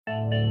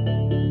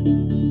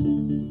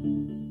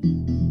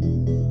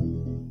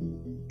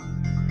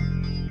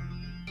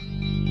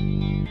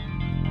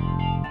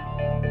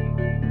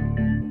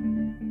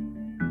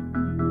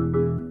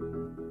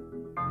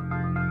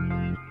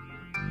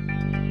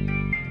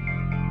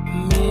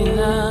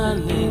Mina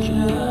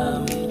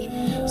nejami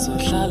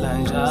sohlala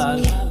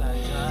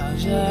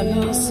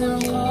njalo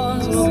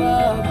simkhonza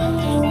ubaba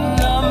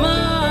noma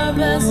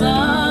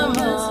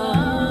bezama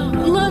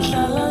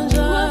ngadlala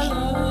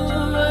njalo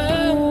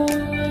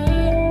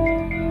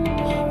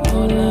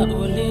bona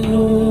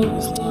ulinu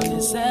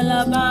usicolisela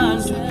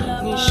abantu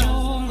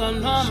ngishunga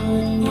noma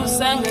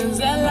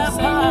usengenzela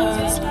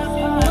phansi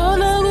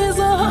bona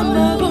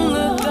ngizohamba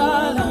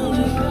kungedala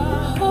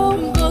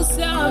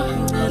Nkosi yami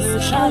ngicela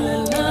uhlale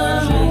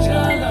nami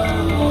njalo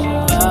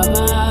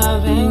Baba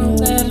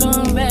bengicela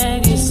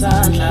ungibeke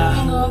isandla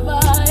ngoba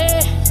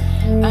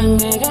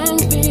angeke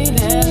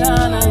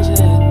ngipilelana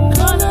nje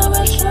khona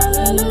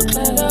bahlalela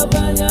uxela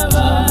abanye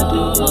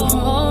abantu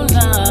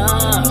Mona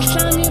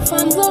mhla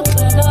ngifana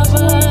uzoxela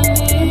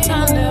abani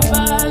ngithande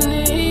bani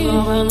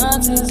ngoba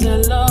ngathi izwe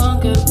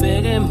lonke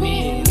libheke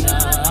mina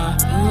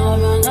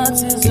ngoba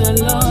ngathi izwe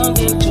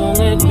lonke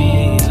lijonge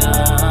kumina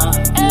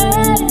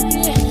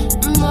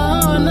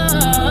Mona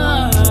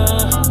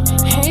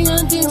hey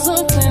ngathi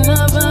ngizogcina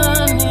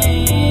abani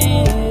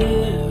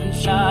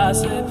mhla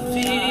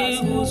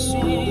sekufika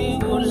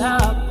usuku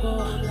lapho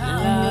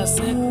la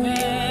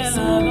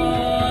sekuphela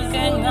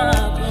konke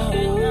ngakho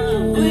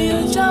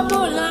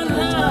uyojabula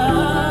na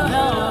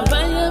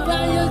abanye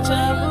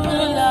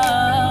bayojabula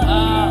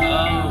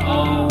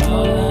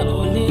Bona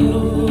ulinu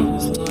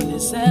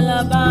usicolisela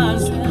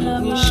abantu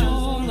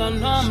ngishunga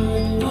noma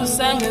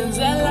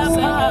usengenzela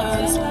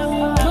phansi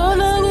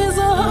Bona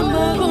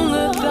ngizohamba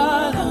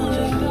kungedala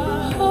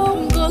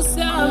Nkosi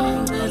yami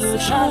ngicela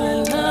uhlale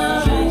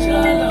nami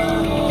njalo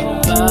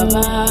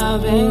Baba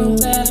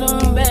bengicela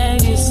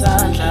ungibeke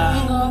isandla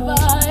ngoba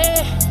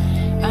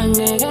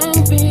angeke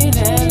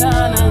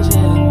ngipilelana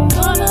nje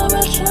khona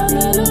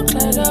bahlalela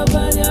uxela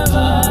abanye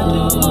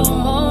abantu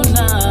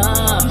Mona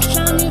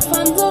mhla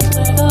ngifana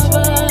uzoxela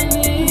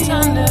abani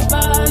ngithande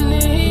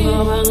bani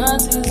ngoba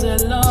ngathi izwe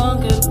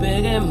lonke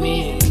libheke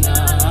mina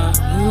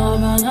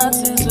ngoba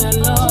ngathi izwe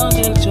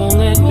lonke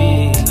lijonge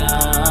kumina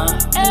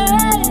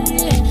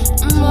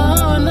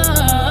Mona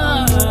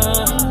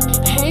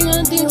hey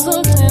ngathi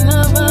ngizogcina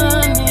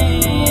abani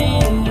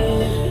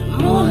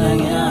Mona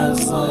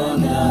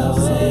ngiyazonda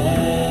we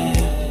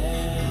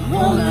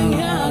Mona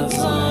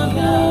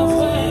ngiyazonda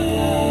we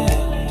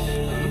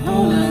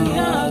Mona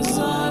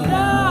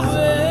ngiyazonda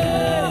we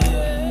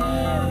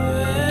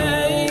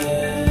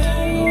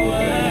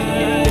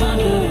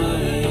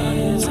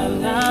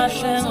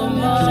Sangahle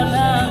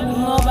ngomona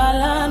ngoba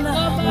lana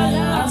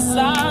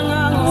asanga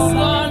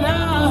ngibona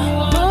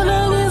Mona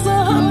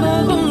ngizohamba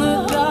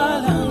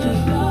kungedala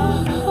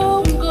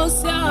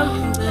Nkosi yami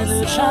ngicela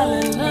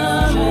uhlale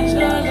nami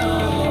njalo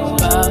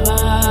Baba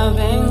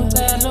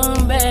bengicela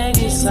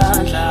ungibeke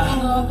isandla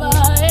ngoba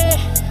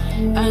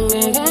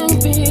angeke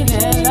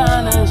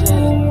ngipilelana nje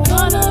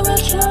khona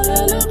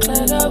bahlalela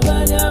uxela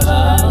abanye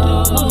abantu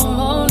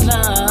Mona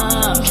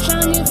mhla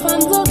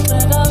ngifana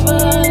uzoxela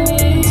abani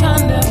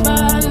ngithande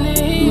bani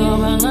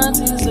ngoba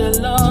ngathi izwe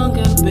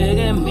lonke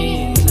libheke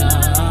mina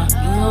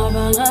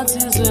ngoba ngathi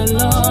izwe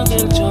lonke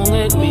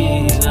lijonge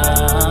kumina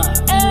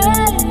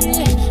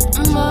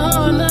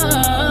Mona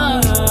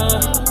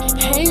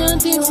hey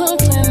ngathi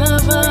ngizogcina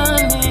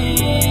abani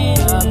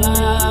Baba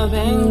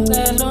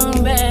bengicela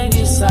ungibeke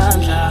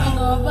isandla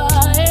ngoba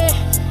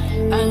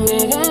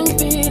angeke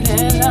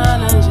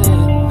ngipilelana nje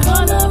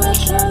khona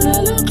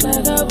bahlalela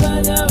uxela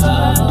abanye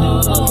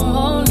abantu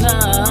Mona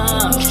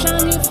mhla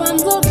ngifana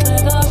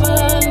uzoxela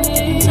abani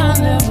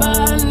ngithande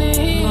bani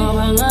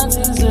ngoba ngathi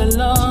izwe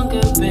lonke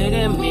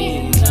libheke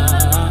mina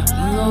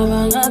ngoba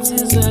ngathi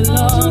izwe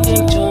lonke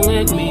lijonge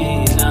kumina